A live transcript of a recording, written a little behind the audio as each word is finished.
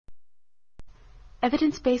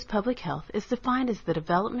Evidence-based public health is defined as the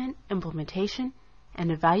development, implementation,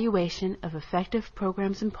 and evaluation of effective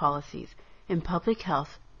programs and policies in public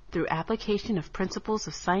health through application of principles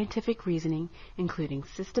of scientific reasoning, including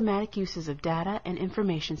systematic uses of data and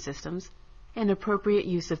information systems, and appropriate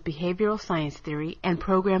use of behavioral science theory and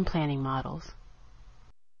program planning models.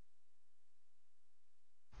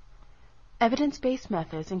 Evidence-based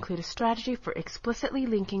methods include a strategy for explicitly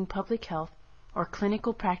linking public health or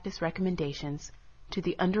clinical practice recommendations to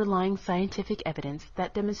the underlying scientific evidence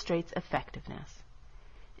that demonstrates effectiveness.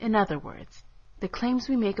 In other words, the claims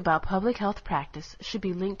we make about public health practice should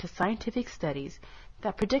be linked to scientific studies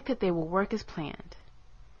that predict that they will work as planned.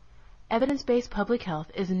 Evidence-based public health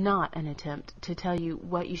is not an attempt to tell you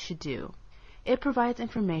what you should do. It provides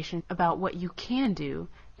information about what you can do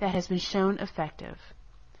that has been shown effective.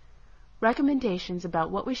 Recommendations about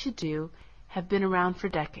what we should do have been around for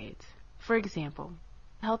decades. For example,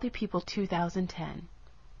 Healthy People 2010,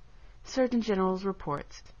 Surgeon General's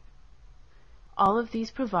reports. All of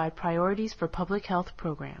these provide priorities for public health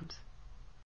programs.